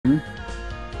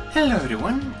Hello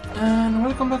everyone, and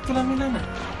welcome back to LA-MULANA,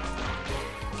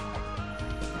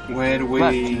 where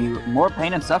more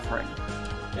pain and suffering.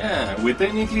 Yeah, we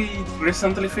technically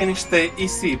recently finished the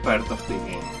easy part of the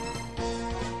game.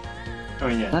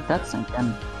 Oh yeah. Let that sink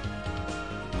in.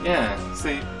 Yeah,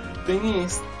 see, thing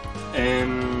is,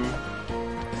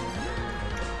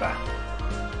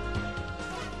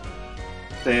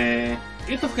 the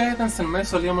Gate of Guidance and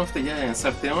Mausoleum of the Giants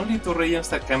are the only two regions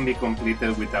that can be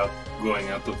completed without going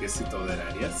out to visit other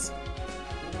areas.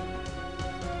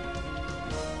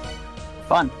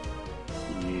 Fun.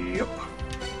 Yep.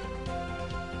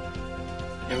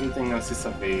 Everything else is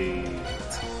a bit...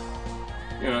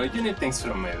 you need things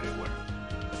from everywhere.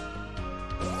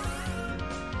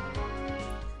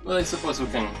 Well, I suppose we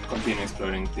can continue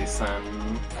exploring this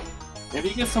and maybe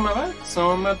get some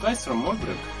advice from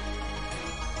Mulbrook.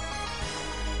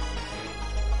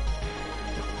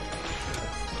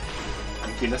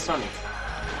 And kill a Sonic.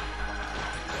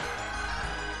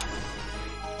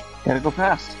 Gotta go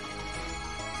fast.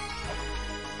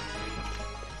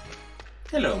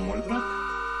 Hello, Mulbrook.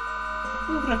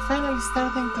 Mulbrook finally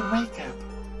starting to wake up.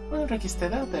 Mulbrook is the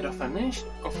daughter of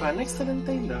an excellent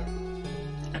tailor,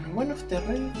 and one of the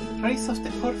race of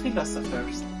the four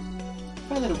philosophers.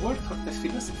 Father worked for the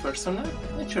philosophers, so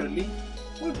naturally,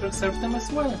 Mulbrook served them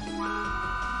as well.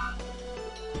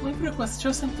 Mulbrook was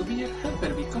chosen to be your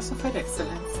helper because of her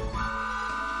excellence.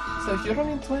 So if you run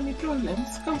into any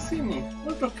problems, come see me.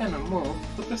 Mulbrook cannot move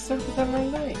to preserve eternal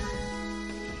life.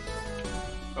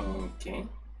 Okay.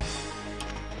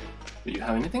 Do you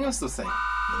have anything else to say?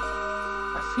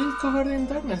 A field covered in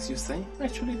darkness, you say?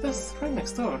 Actually, that's right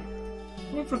next door.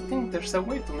 Mulbrook thinks there's a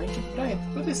way to make it bright,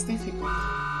 but it's difficult.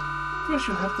 First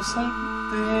you have to solve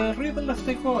the riddle of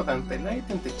the god and the light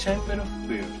in the chamber of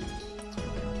birth.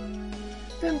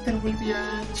 Then there will be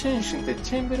a change in the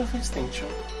chamber of extinction,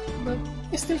 but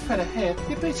it's still far ahead.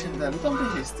 Be patient and don't be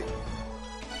hasty.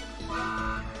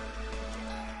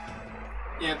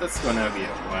 Yeah, that's gonna be a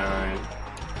while.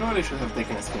 Probably should have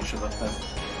taken a screenshot of that.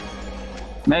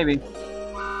 Maybe.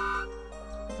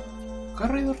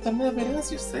 Corridor that never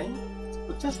ends, you say?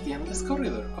 But just the endless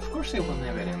corridor. Of course it will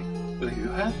never end. But if you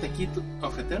had the key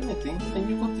of eternity, then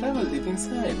you could travel deep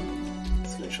inside.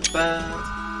 Screenshot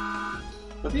that.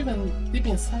 But even deep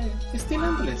inside, it's still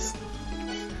endless.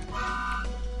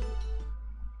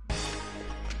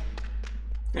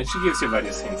 And she gives you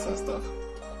various hints and stuff.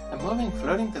 A moving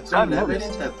floor in the true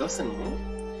labyrinth that doesn't move?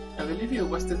 I believe it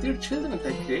was the dear children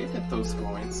that created those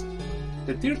ruins.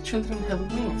 The dear children had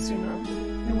wings, you know.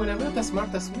 They were about as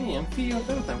smart as me and figured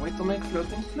out a way to make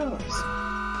floating floors.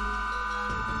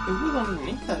 They would only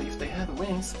need that if they had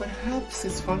wings. Perhaps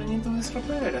it's falling into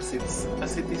disrepair as it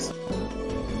is.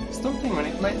 Stomping on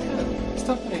it might help.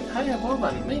 Stomping it high above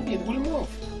and maybe it will move.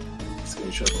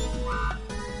 Screenshot.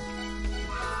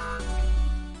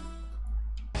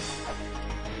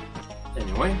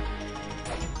 Anyway.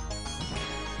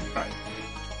 Right.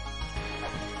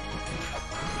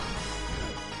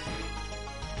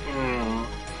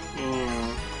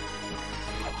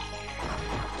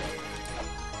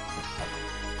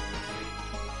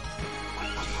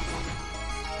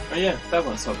 Oh yeah, that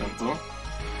one's open too.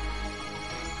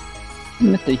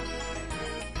 Nifty.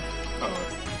 Or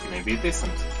maybe it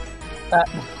isn't.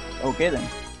 Okay then.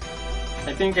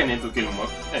 I think I need to kill more,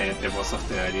 the boss of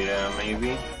the area,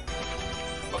 maybe.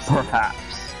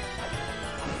 Perhaps.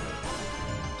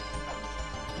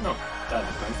 No, that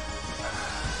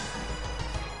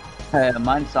happened.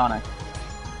 Mine's Sonic.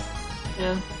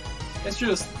 Yeah. Let's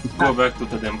just go back to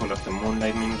the Temple of the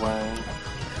Moonlight meanwhile.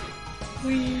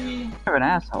 You're an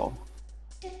asshole.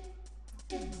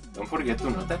 Don't forget to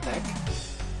not attack.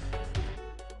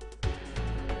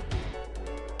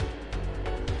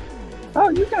 Oh,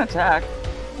 you can attack.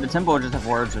 The temple will just have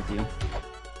words with you.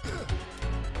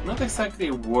 Not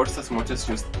exactly words as much as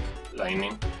just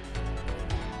lightning.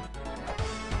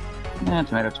 Yeah,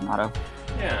 tomato, tomato.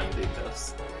 Yeah, it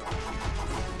does.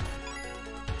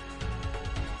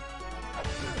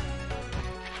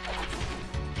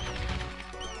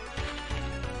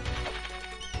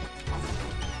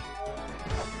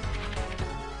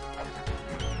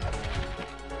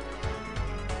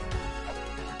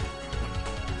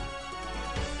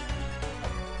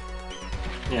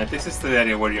 Yeah, this is the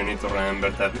area where you need to remember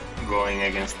that going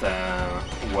against a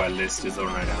wall is just turn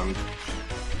around.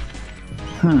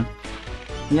 Yeah.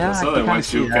 Because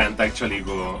otherwise you can't actually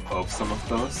go up some of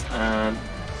those. And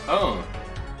oh,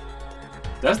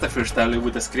 that's the first tablet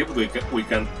with a script we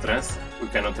cannot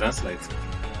translate.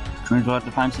 Which means we'll have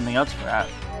to find something else for that.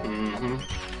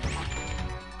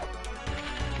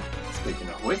 Speaking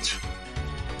of which,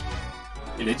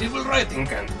 Illegible writing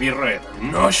can't be read.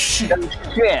 No shit!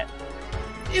 Oh, shit!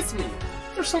 It's me!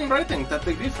 There's some writing that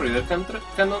the Griff reader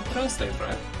cannot translate,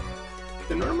 right?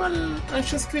 The normal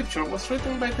ancient scripture was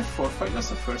written by the 4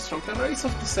 philosophers from the race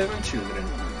of the 7 children.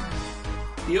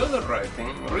 The other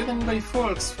writing, written by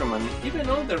folks from an even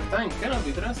older time, cannot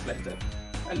be translated.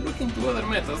 I'll look into other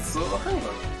methods, so hang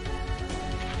on.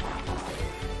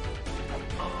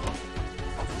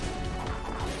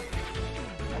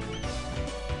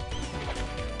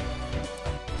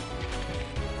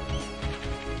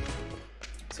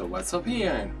 So what's up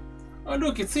here? Oh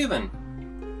look, it's Eden!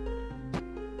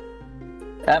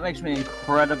 That makes me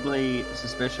incredibly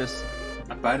suspicious.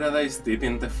 A paradise deep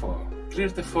in the fog. Clear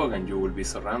the fog and you will be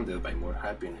surrounded by more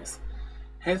happiness.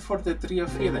 Head for the Tree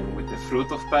of Eden with the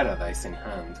fruit of paradise in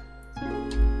hand.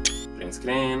 Print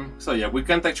screen. So yeah, we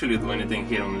can't actually do anything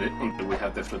here until we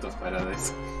have the fruit of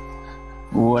paradise.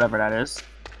 Whatever that is.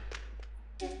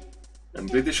 I'm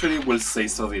pretty sure it will say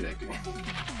so directly.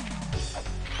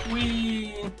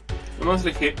 We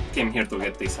mostly came here to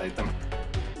get this item.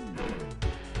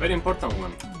 Very important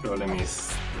one. Problem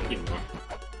is, you know.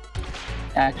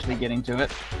 Actually getting to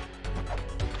it.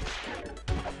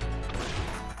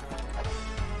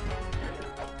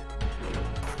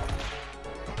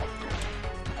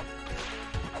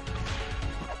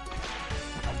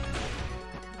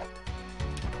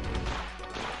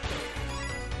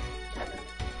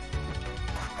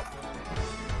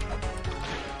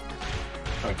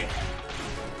 Okay.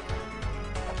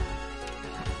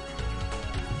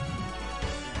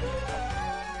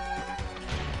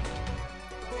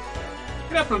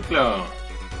 Grapple Claw!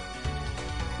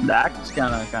 That's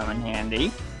gonna come in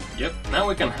handy. Yep, now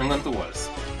we can hang on to walls.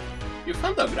 You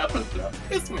found a Grapple Claw?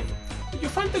 It's me. Did you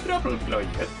find the Grapple Claw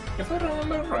yet? If I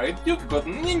remember right, you've got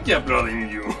ninja blood in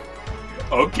you.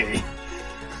 Okay.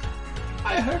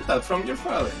 I heard that from your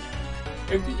father.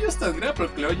 If you use that Grapple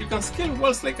Claw, you can scale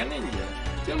walls like a ninja.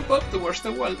 Jump up towards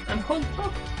the wall and hold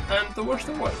up and towards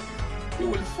the wall. You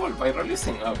will fall by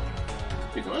releasing up.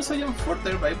 You can also jump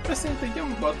further by pressing the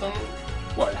jump button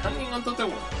while hanging onto the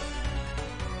wall.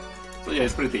 So yeah,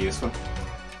 it's pretty useful.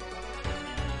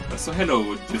 Also,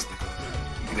 hello, just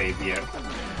graveyard.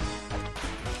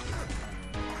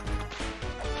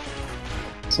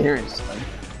 Seriously.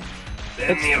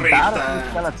 It's bad at the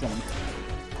skeleton.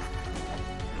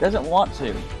 Doesn't want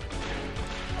to.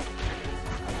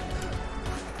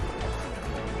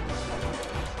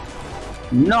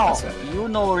 No, you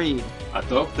no read.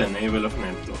 Atop the navel of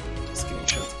Neptune.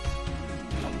 Screenshot.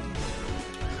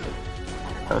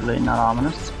 Totally not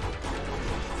ominous.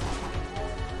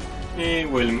 It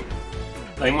will,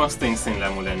 like most things in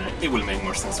LA-MULANA, it will make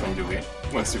more sense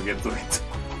once you get to it.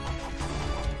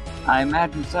 I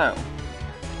imagine so.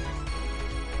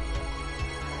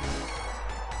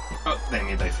 Oh, damn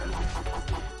it, I fell.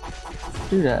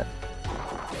 Do that.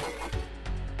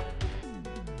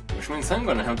 Which means I'm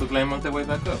gonna have to climb all the way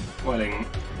back up.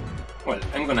 Well,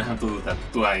 I'm gonna have to do that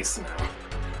twice now.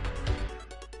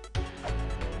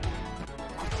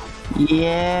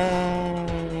 Yay!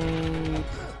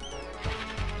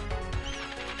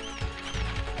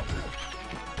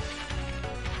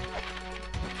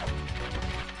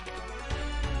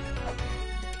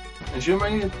 As you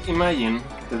might imagine,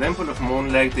 the Temple of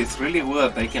Moonlight is really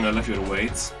good at taking all of your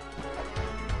weights.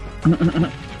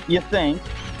 You think?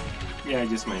 Yeah,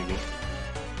 just maybe.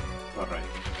 Alright.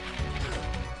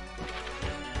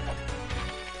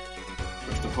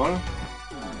 First of all,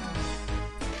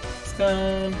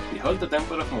 scan. Behold the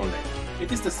Temple of Moonlight.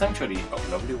 It is the sanctuary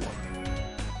of lovely water.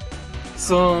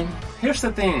 So, here's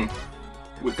the thing.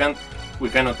 We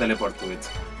cannot teleport to it.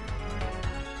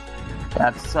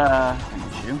 That's an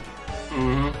issue.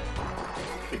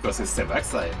 Because it's the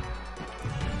backside.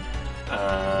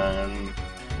 And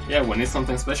yeah, we need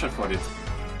something special for it.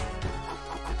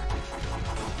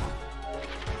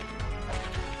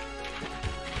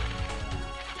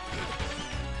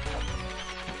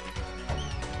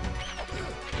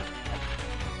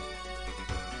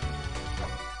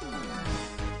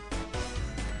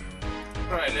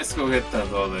 Right, let's go get that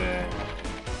other.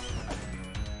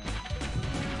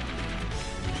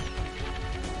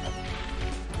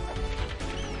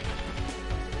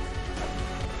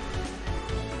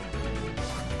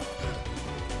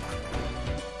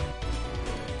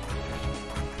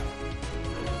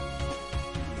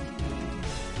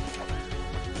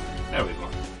 There we go.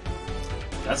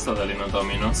 That's totally not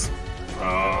ominous.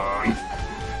 Wrong.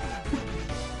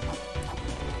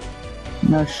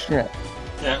 No shit.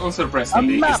 Yeah,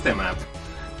 unsurprisingly, it's the map.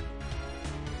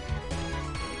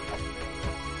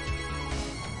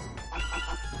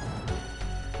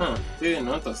 Huh, didn't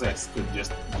notice X could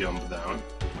just jump down.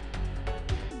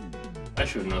 I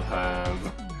should not have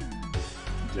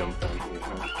jumped down here.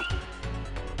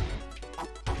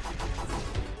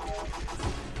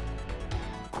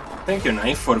 Thank you,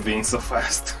 Knife, for being so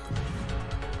fast.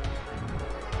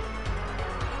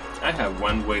 I have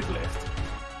one weight left.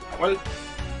 Well,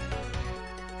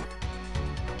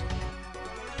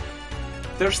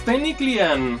 there's technically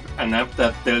an app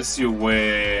that tells you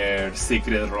where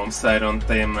secret rooms are on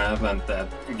the map, and that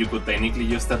you could technically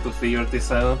use that to figure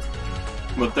this out.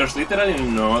 But there's literally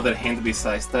no other hint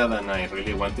besides that, and I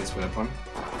really want this weapon.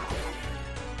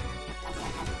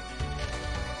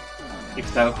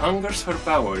 If thou hungers for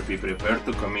power, be prepared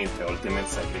to commit the ultimate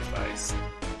sacrifice.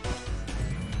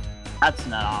 That's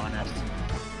not ominous.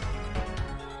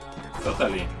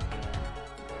 Totally.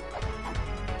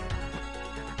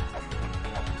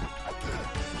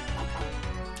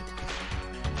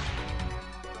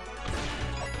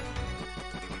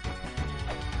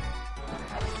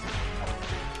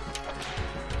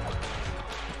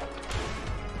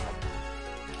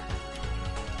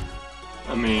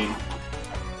 I mean...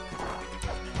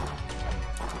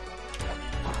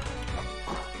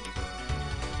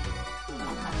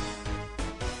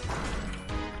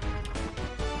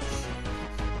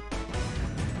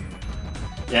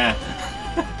 yeah.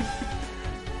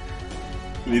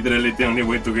 Literally the only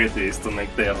way to get it is to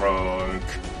make the rock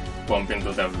bump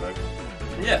into the block.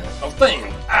 Yeah,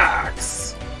 obtain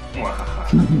axe!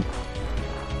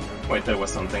 Wait, there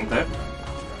was something there?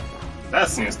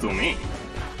 That's news to me.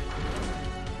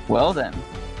 Well then,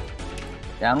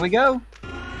 down we go.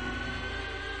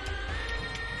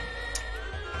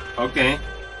 Okay.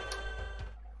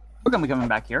 We're gonna be coming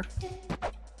back here.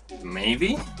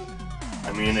 Maybe?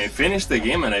 I mean, I finished the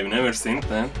game and I've never seen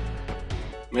that.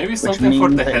 Maybe something for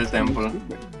the Hell Temple.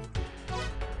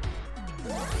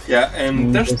 Yeah,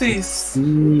 and there's this...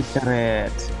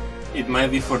 secret. It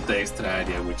might be for the extra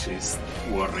area, which is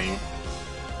worrying.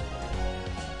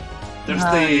 There's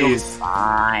this...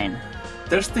 Fine.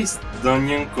 There's this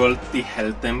dungeon called the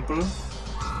Hell Temple.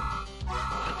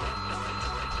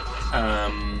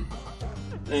 Let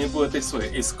me put it this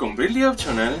way, it's completely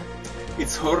optional.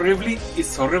 It's horribly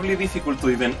difficult to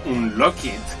even unlock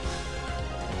it.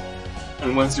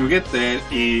 And once you get there,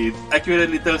 it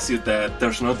accurately tells you that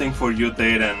there's nothing for you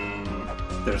there and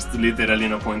there's literally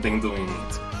no point in doing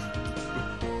it.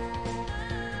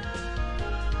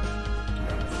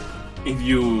 If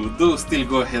you do still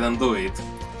go ahead and do it,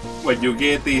 what you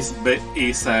get is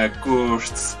a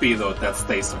cursed speedo that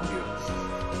stays on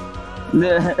you.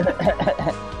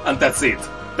 And that's it.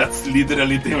 That's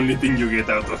literally the only thing you get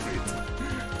out of it.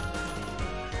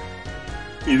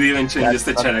 It even changes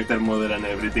the character model and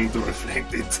everything to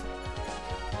reflect it.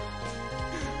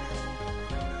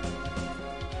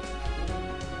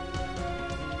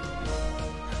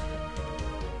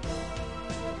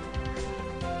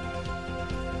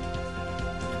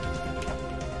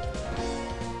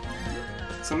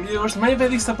 Some viewers may be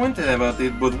disappointed about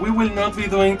it, but we will not be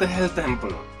doing the Hell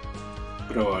Temple.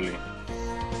 Probably.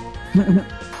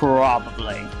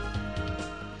 Probably.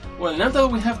 Well, now that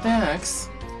we have the axe,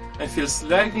 I feel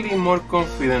slightly more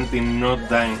confident in not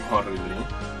dying horribly.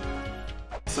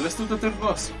 So let's do the third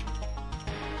boss.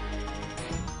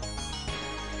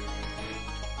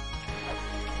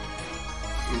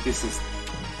 This is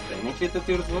technically the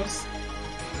third boss.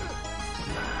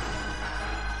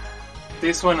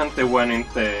 This one and the one in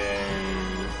the...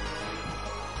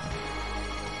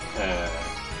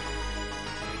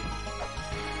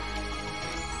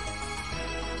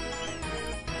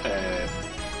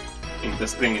 in the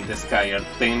spring in the sky are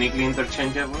technically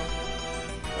interchangeable.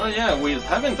 Oh yeah, we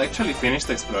haven't actually finished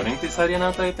exploring this area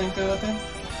now that I think about it.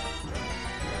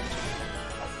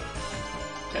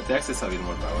 Yeah, the axe is a bit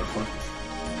more powerful.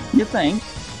 You think?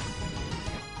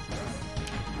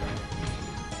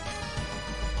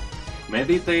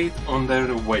 Meditate under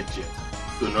wedget.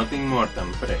 Do nothing more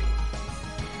than pray.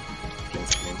 Green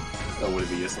screen. I will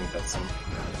be using that soon.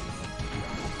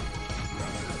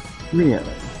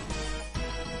 Really?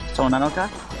 So Nanoka?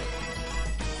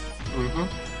 Mm-hmm.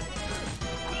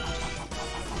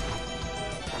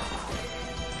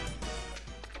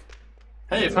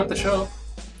 Hey, I found the shop!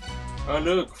 Oh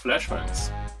look,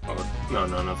 flashbangs. Oh, no,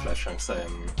 not flashbangs.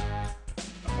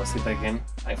 What's it again?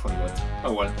 I forgot.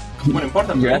 Oh well. More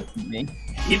important, right?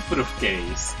 Heatproof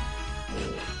case.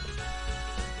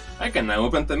 I can now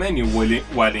open the menu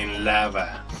while in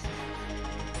lava.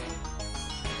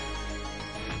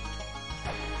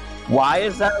 Why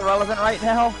is that relevant right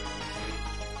now?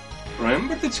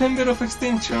 Remember the Chamber of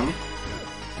Extinction?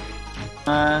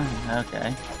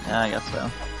 Okay. Yeah, I guess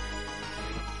so.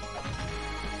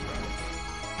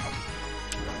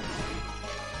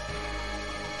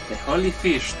 The holy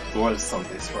fish dwells on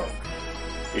this rock.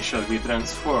 It shall be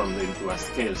transformed into a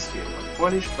scale sphere when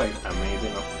polished by a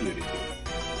maiden of purity.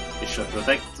 It shall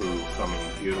protect you from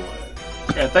impure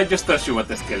water. Yeah, that just tells you what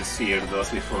the scale sphere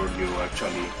does before you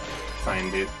actually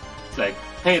find it. It's like,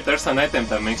 hey, there's an item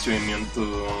that makes you immune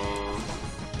to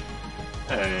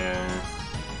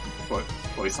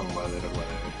poison water or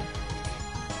whatever.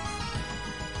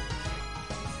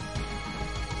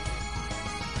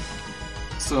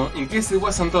 So, in case it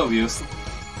wasn't obvious,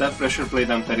 that pressure plate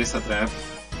down there is a trap.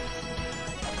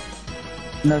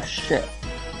 No shit.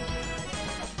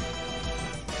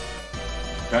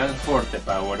 Call forth the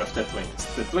power of the twins.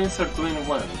 The twins are two in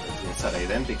one. The twins are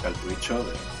identical to each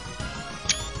other.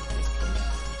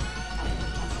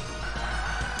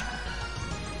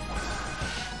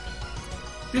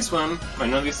 This one might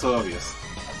not be so obvious.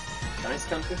 Can I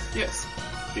scan this? Yes.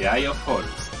 The Eye of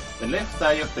Horus. The left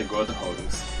eye of the god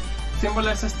Horus.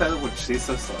 Symbolizes that which sees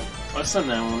us all, also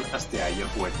known as the Eye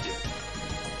of Wedge.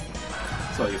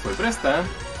 So if we press that,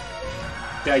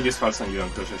 the eye just falls on you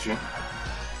and crushes you.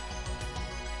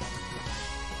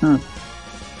 I'm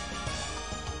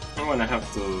gonna have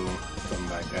to come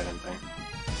back, aren't I?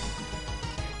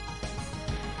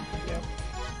 Yeah.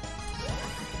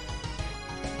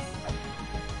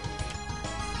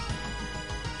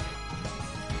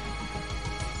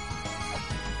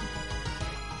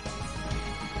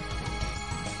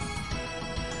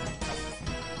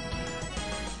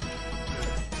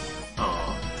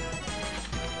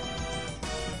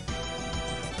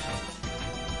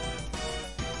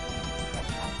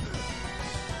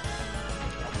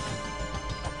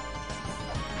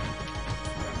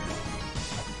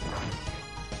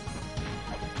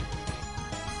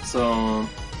 So,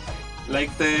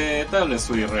 like the tablets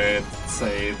we read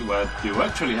said what you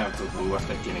actually have to do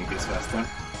after killing this bastard.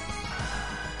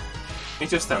 You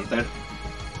just stand there.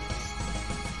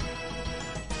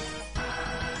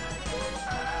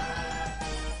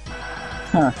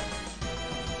 Huh.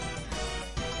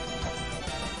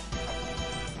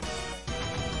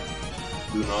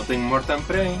 Do nothing more than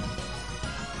pray.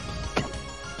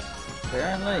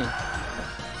 Apparently.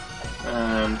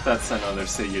 That's another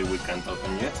sigil we can't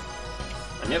open yet.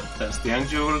 And yep, that's the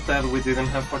angel that we didn't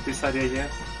have for this area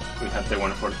yet. We have the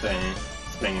one for the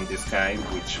Spring in the Sky,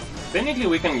 which technically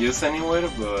we can use anywhere,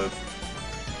 but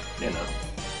you know.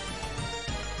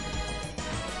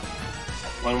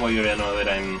 One way or another,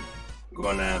 I'm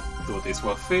gonna do this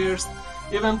one first,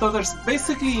 even though there's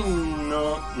basically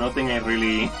nothing I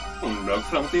really unlock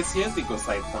from this yet, because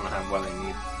I don't have what I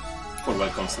need for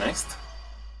what comes next.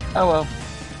 Oh well.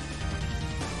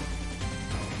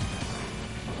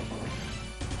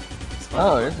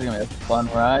 Oh, this is gonna be a fun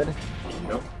ride.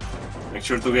 Yep. Make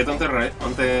sure to get on the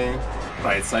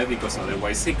right side, because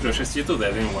otherwise he crushes you to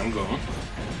death in one go.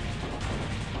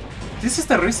 This is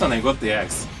the reason I got the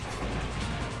axe.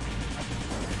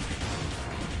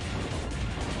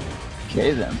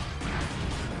 Okay then.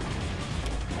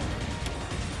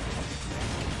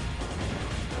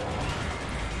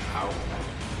 Ow.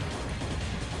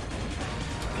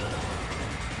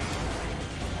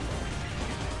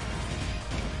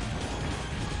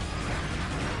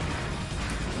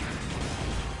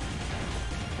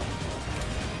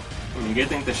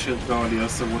 Getting the shield probably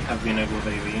also would have been a good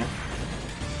idea.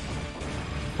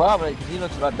 Probably, because he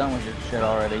looks about done with your shit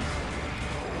already.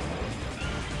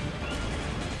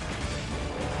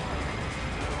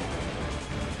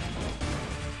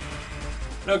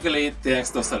 Luckily, the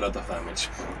axe does a lot of damage.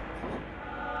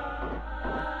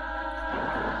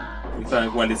 In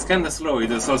fact, while it's kinda slow,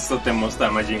 it is also the most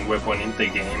damaging weapon in the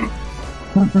game.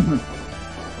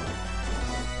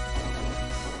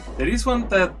 There is one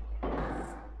that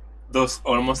does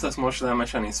almost as much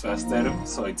damage and is faster,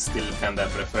 so it's still kinda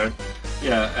preferred.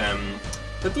 Yeah,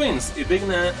 the twins,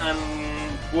 Idigna and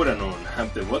Buranun,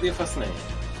 have the body of a snake.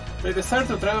 They desire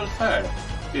to travel far.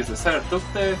 This desire took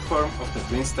the form of the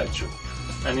twin statue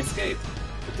and its gate.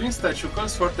 The twin statue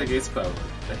calls forth the gate's power.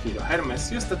 The hero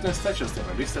Hermes used the twin statues to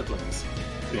release the twins.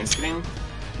 Green screen.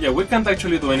 Yeah, we can't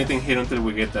actually do anything here until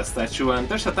we get that statue, and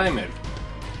there's a timer.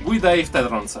 We die if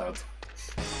that runs out.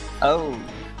 Oh.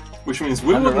 Which means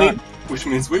we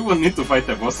will need to fight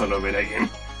the boss all over again.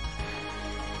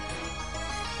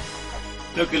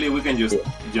 Luckily, we can just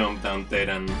jump down there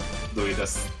and do it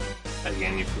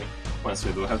again once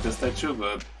we do have the statue,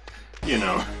 but you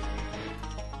know,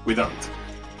 we don't.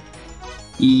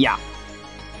 Yeah.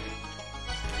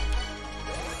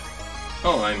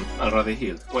 Oh, I'm already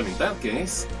healed. Well, in that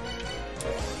case,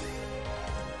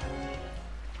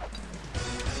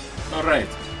 all right.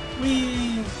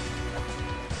 Whee!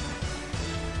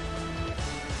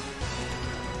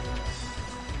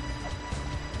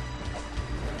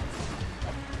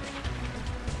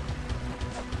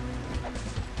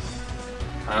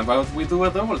 How about we do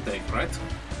a double take, right?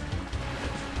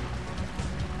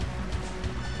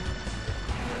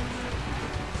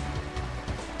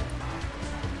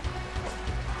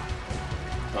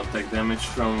 Don't take damage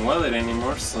from water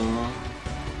anymore, so...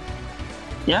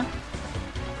 Yeah.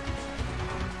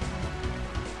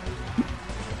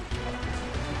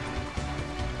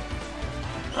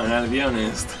 And I'll be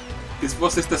honest, this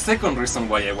boss is the second reason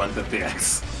why I wanted the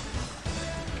axe.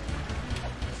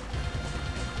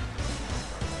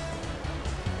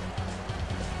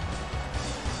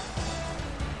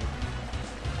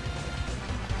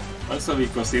 Also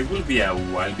because it will be a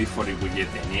while before it will get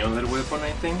any other weapon,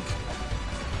 I think.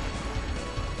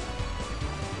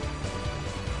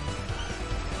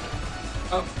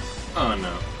 Oh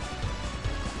no.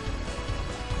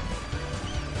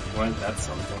 Well, that's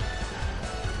something.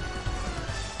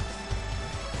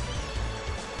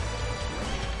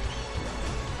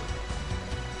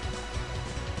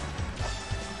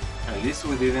 At least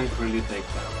we didn't really take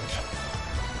damage.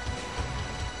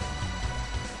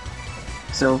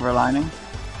 Silver lining.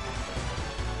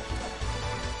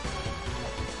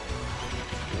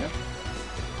 Yep.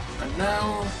 And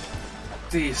now,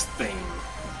 this thing.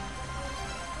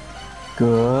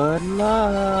 Good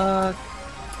luck.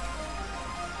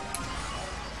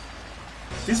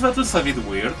 This battle's a bit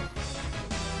weird.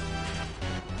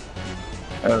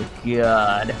 Oh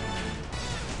god.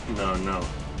 No.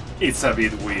 It's a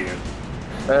bit weird.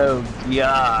 Oh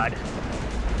god.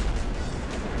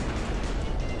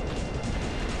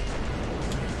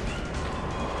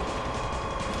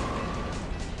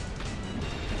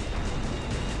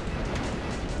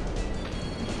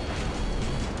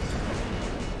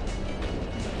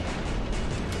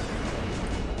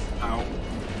 Ow.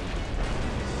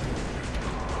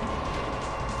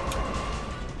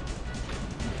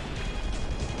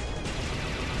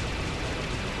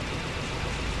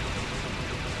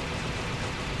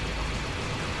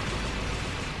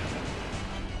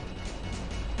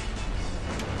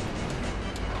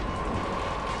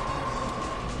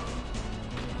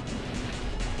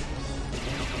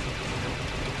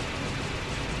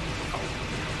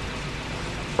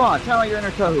 Come on, tell me you're an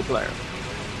Archaeological player.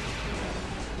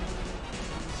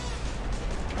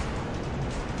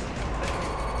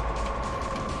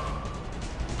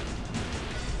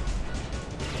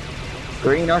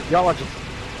 Green archaeologist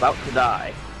about to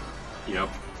die. Yep.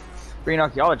 Green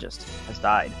archaeologist has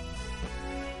died.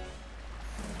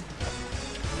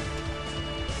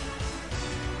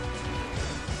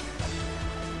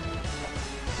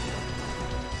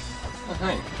 Oh,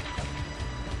 hi.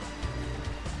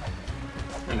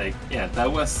 And like, yeah,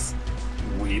 that was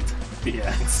with the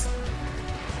axe.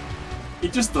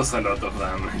 It just does a lot of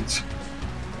damage.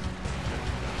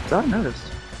 So I noticed.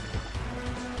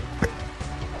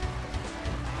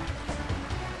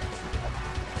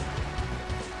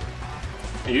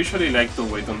 I usually like to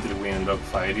wait until we unlock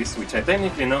Fairies, which I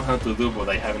technically know how to do, but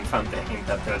I haven't found a hint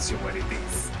that tells you where it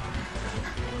is.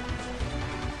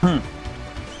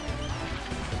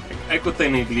 I could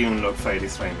technically unlock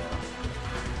Fairies right now.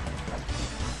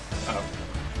 Oh,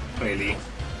 really?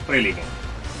 Really game.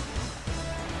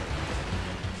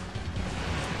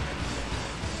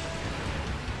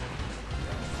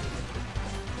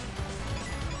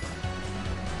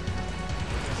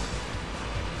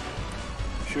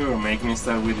 Sure, make me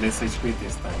start with less HP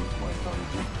this time, why don't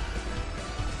you?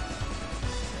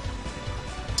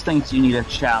 Just thinks you need a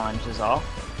challenge is all.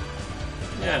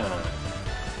 Yeah.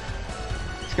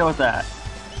 Let's go with that.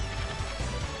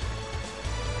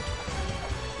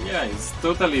 Yeah, it's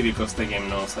totally because the game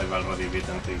knows I've already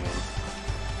beaten the game.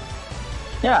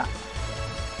 Yeah.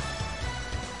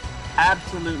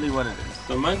 Absolutely what it is.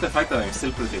 Don't mind the fact that I'm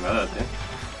still pretty bad at it.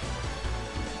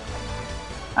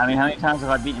 I mean, how many times have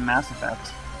I beaten Mass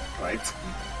Effect? Right.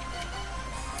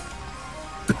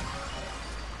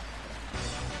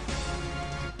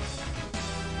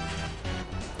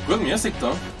 Good music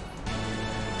though.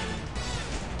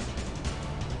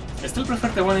 I still prefer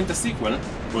the one in the sequel,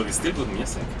 but it's still good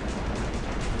music.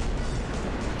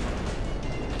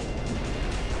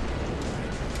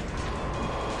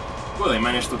 Good, I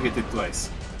managed to hit it twice.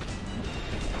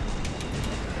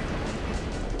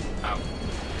 Ow.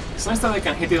 It's nice that I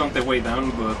can hit it on the way down,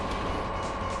 but...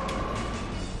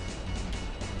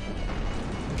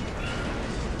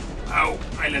 Ow!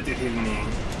 I let it hit me.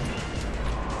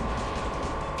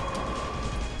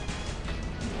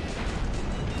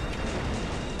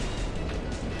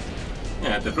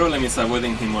 Yeah, the problem is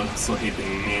avoiding him also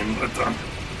hitting me in return.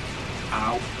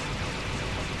 Ow.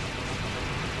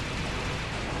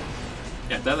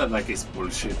 Yeah, that attack is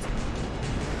bullshit.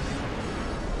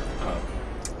 Oh.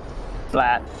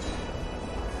 Flat.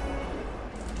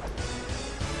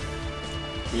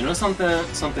 You know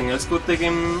something else good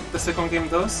the second game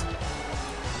does?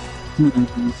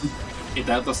 It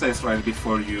auto-saves right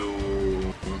before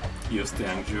you use the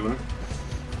Angle.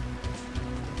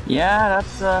 Yeah,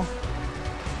 that's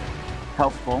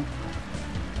helpful.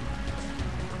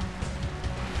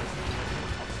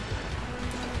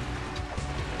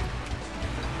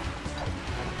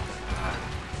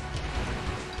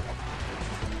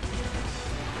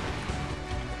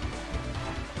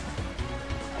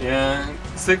 Yeah,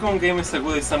 second game is a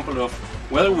good example of,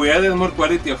 well, we added more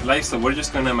quality of life, so we're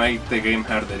just gonna make the game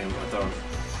harder in return.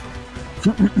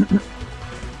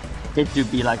 It do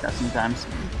be like that sometimes.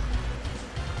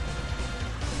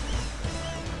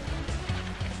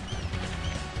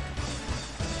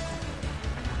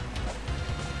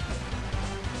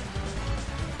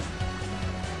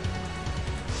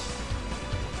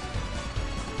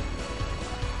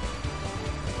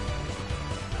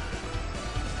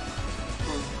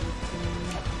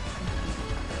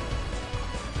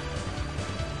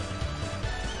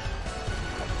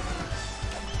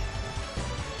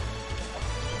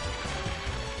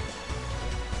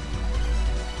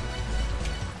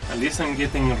 At least I'm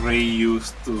getting Ray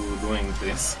used to doing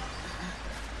this.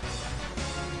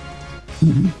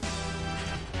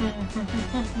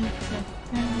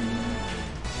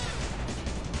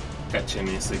 Catchy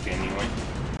music anyway.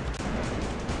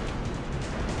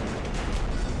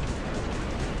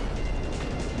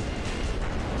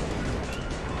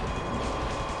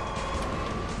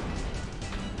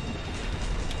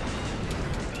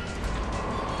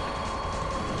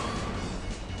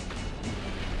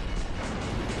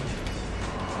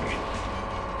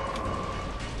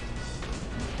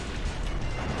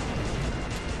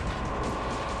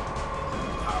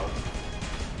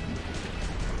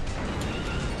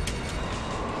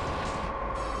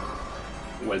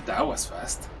 Well, that was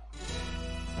fast.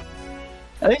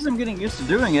 At least I'm getting used to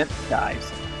doing it,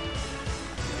 guys.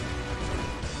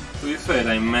 To be fair,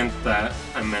 I meant the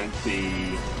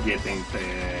getting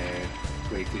there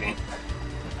quickly.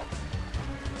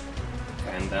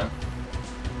 Kinda.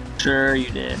 Sure you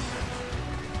did.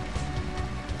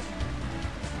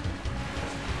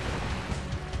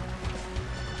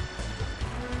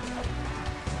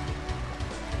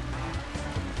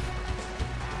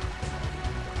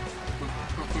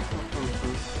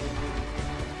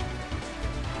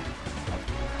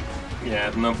 Yeah,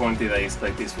 at no point did I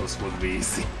expect this would be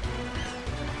easy.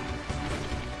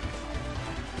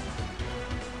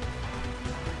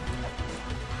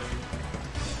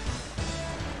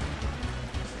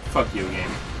 Fuck you, game.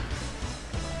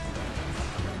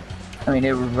 I mean,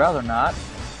 it would rather not.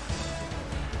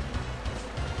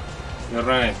 You're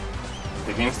right.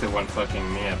 The game's the one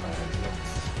fucking me apparently.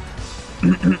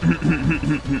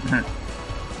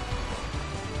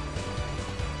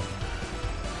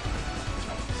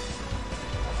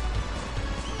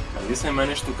 At least I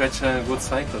managed to catch a good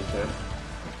cycle there.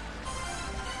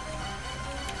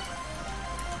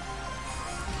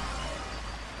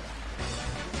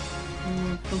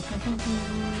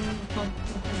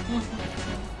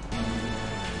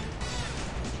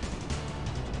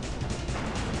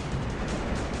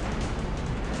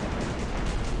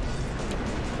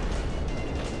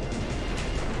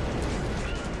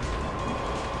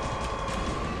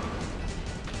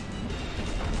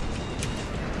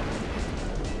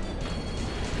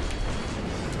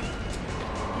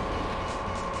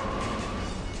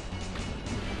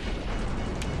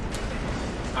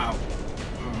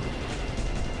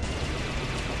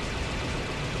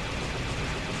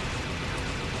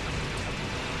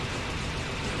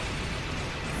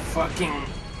 Fucking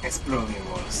exploding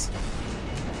walls.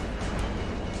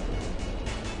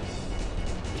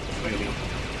 Really?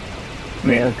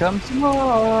 Here comes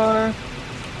more!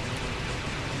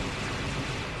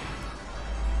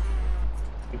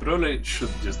 You probably should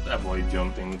just avoid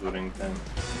jumping during time.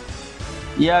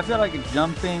 Yeah, I feel like it's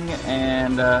jumping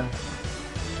and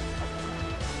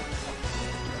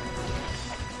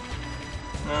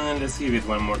Let's give it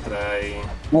one more try.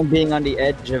 well, being on the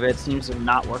edge of it seems to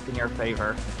not work in your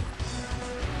favor.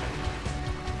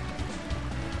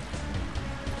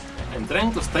 I'm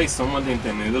trying to stay somewhat in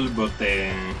the middle, but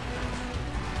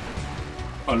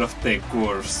all of the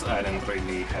curves aren't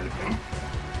really helping.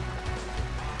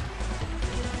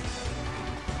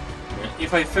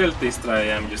 If I fail this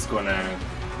try, I'm just gonna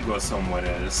go somewhere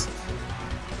else.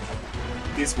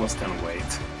 This was can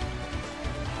wait.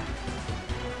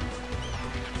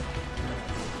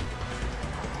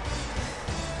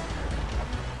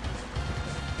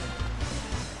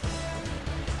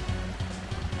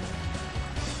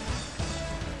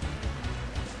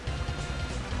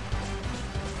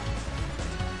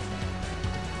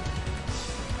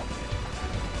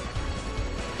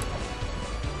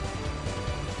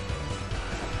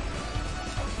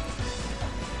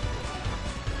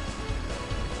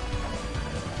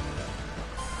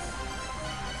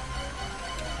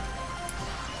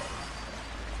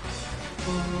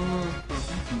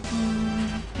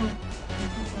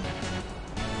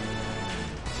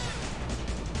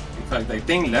 fact, I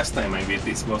think last time I beat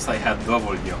this boss I had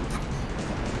double jump.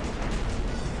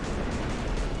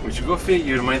 Which, go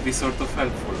figure, might be sort of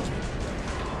helpful.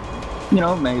 You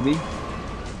know, maybe.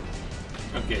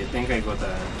 Okay, I think I got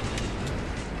a...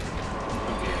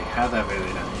 Okay, I had a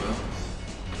better angle.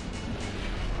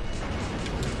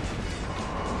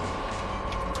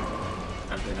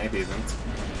 And then I didn't.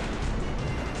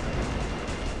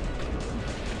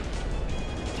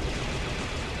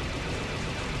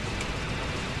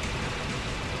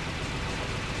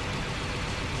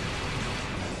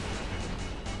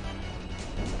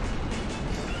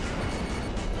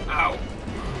 Ow!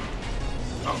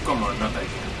 Oh, come on, not again.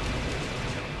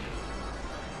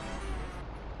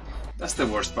 That's the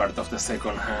worst part of the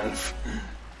second half.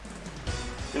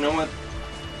 You know what?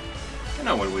 You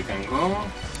know where we can go?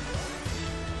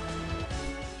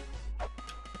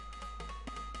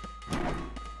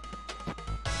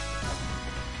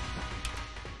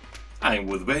 I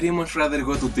would very much rather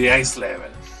go to the ice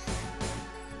level.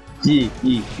 The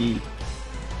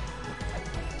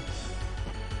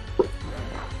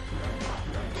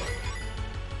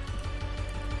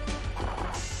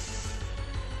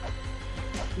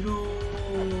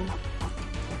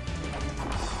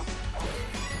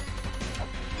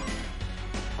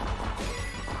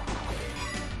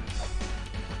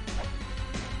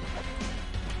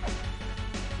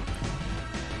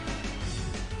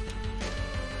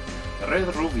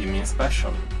red ruby means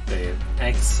passion, the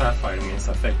X sapphire means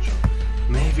affection.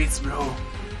 Maybe it's bro.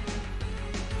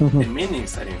 The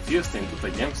meanings are infused into the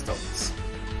gemstones.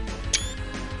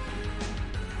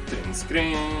 Green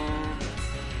screen.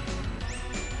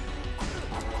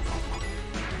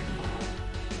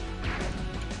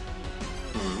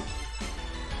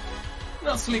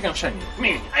 Not sleek and shiny.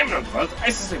 Me, I'm not Vault,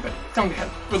 Ice Slipper. Come to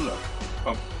help. Good luck.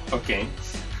 Oh, okay.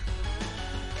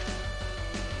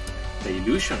 The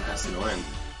illusion has no end.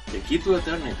 The key to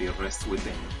eternity rests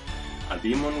within. A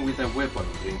demon with a weapon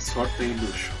brings forth the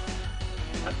illusion.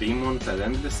 A demon that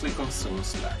endlessly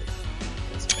consumes life.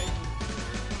 Let's play.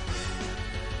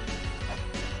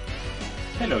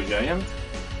 Hello, Giant.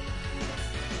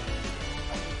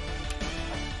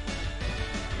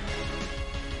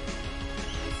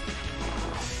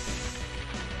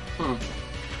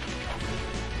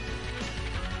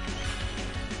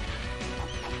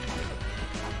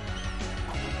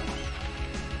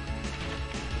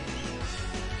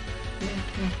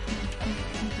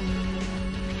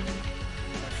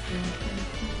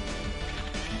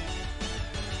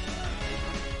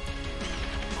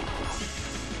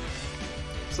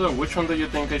 So, which one do you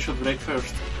think I should break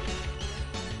first?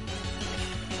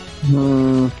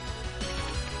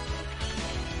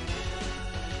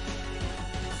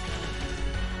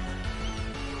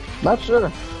 Not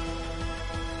sure,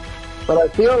 but I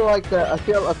feel like that. I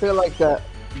feel like that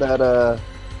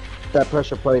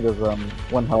pressure plate is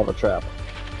one hell of a trap.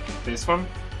 This one?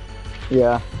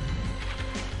 Yeah.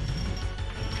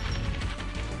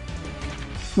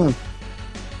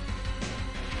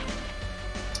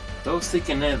 Those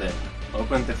seeking Eden,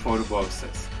 open the 4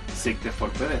 boxes, seek the 4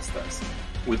 pedestals,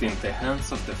 within the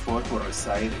hands of the 4 who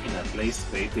reside in a place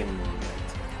bathed in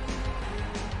moonlight.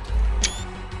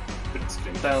 Let's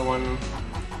screen that one.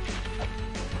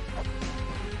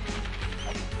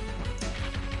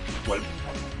 Well,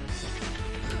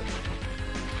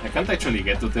 I can't actually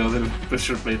get to the other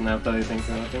pressure plate now that I think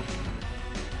about it.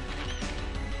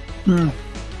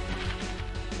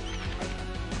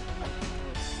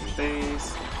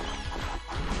 This.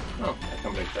 Oh, I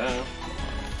can break that.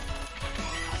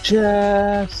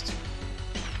 Chest.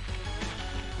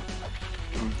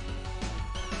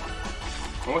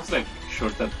 I was like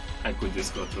sure that I could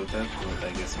just go through that, but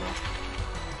I guess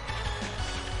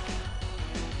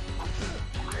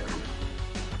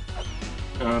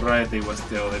not. Alright, it was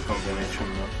the other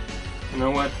combination now. You know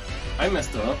what? I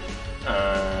messed up,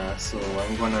 so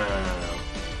I'm gonna...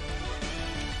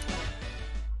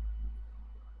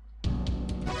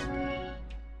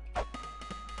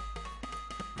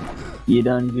 You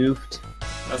done goofed.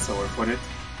 That's over for it.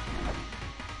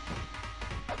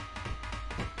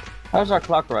 How's our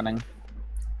clock running?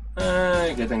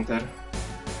 Getting there.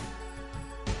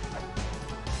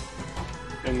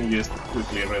 Let me just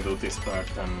quickly redo this part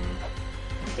and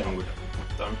then we're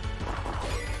done.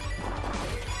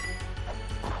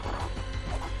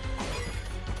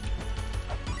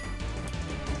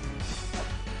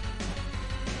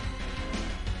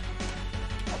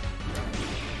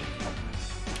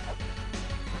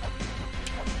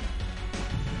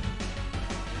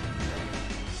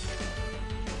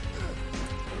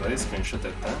 Already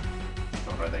screenshotted that.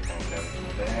 Alright, I can grab it in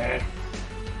there.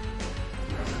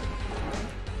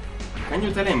 Can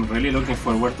you tell I'm really looking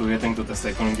forward to getting to the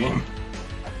second game?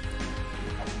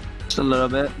 Just a little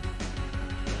bit.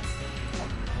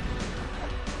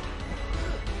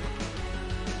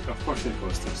 Of course it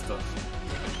goes through stuff.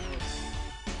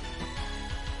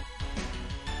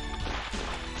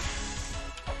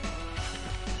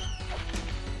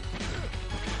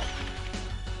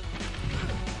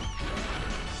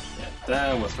 Yeah,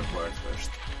 that was required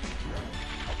first.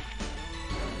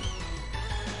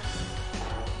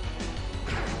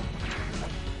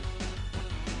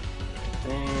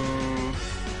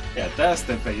 Yeah, that's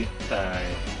the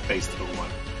phase through one.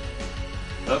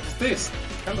 But this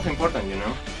kind of important, you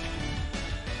know?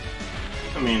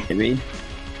 I mean, Maybe.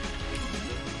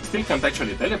 Still can't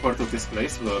actually teleport to this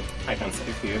place, but I can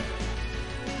save here.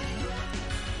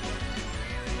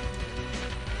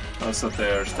 Also,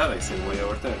 there's that exit way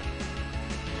over there.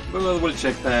 But we'll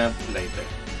check that later.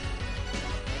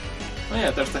 Oh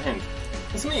yeah, there's the hint.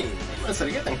 It's me, humans are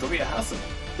getting to be a hassle.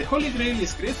 The Holy Grail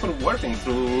is great for warping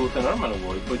through the normal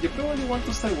world, but you probably want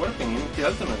to start warping in the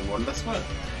alternate world as well.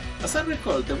 As I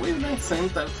recall, the wavelength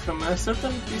sent out from a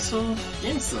certain piece of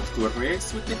game software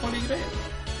reacts with the Holy Grail.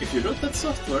 If you load that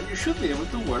software, you should be able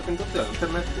to warp into the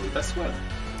alternate world as well.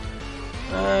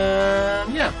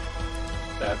 Yeah,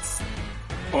 that's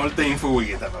all the info we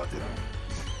get about it.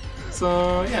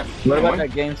 So yeah. What about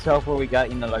that game software we got,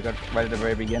 you know, like right at the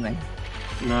very beginning?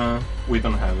 No, we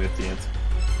don't have it yet.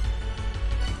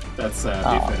 That's a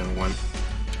different one.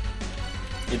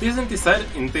 It isn't decided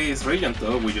in this region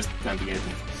though, we just can't get it.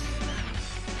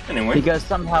 Anyway. Because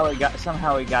somehow it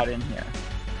got in here.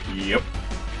 Yep.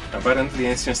 Apparently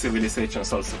ancient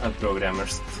civilizations also had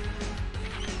programmers.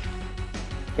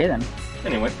 Okay then.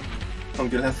 Anyway,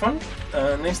 hope you'll have fun.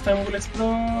 Next time we'll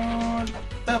explore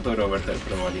that door over there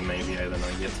probably, maybe, I don't know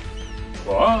yet.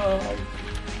 Bye!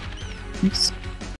 Thanks.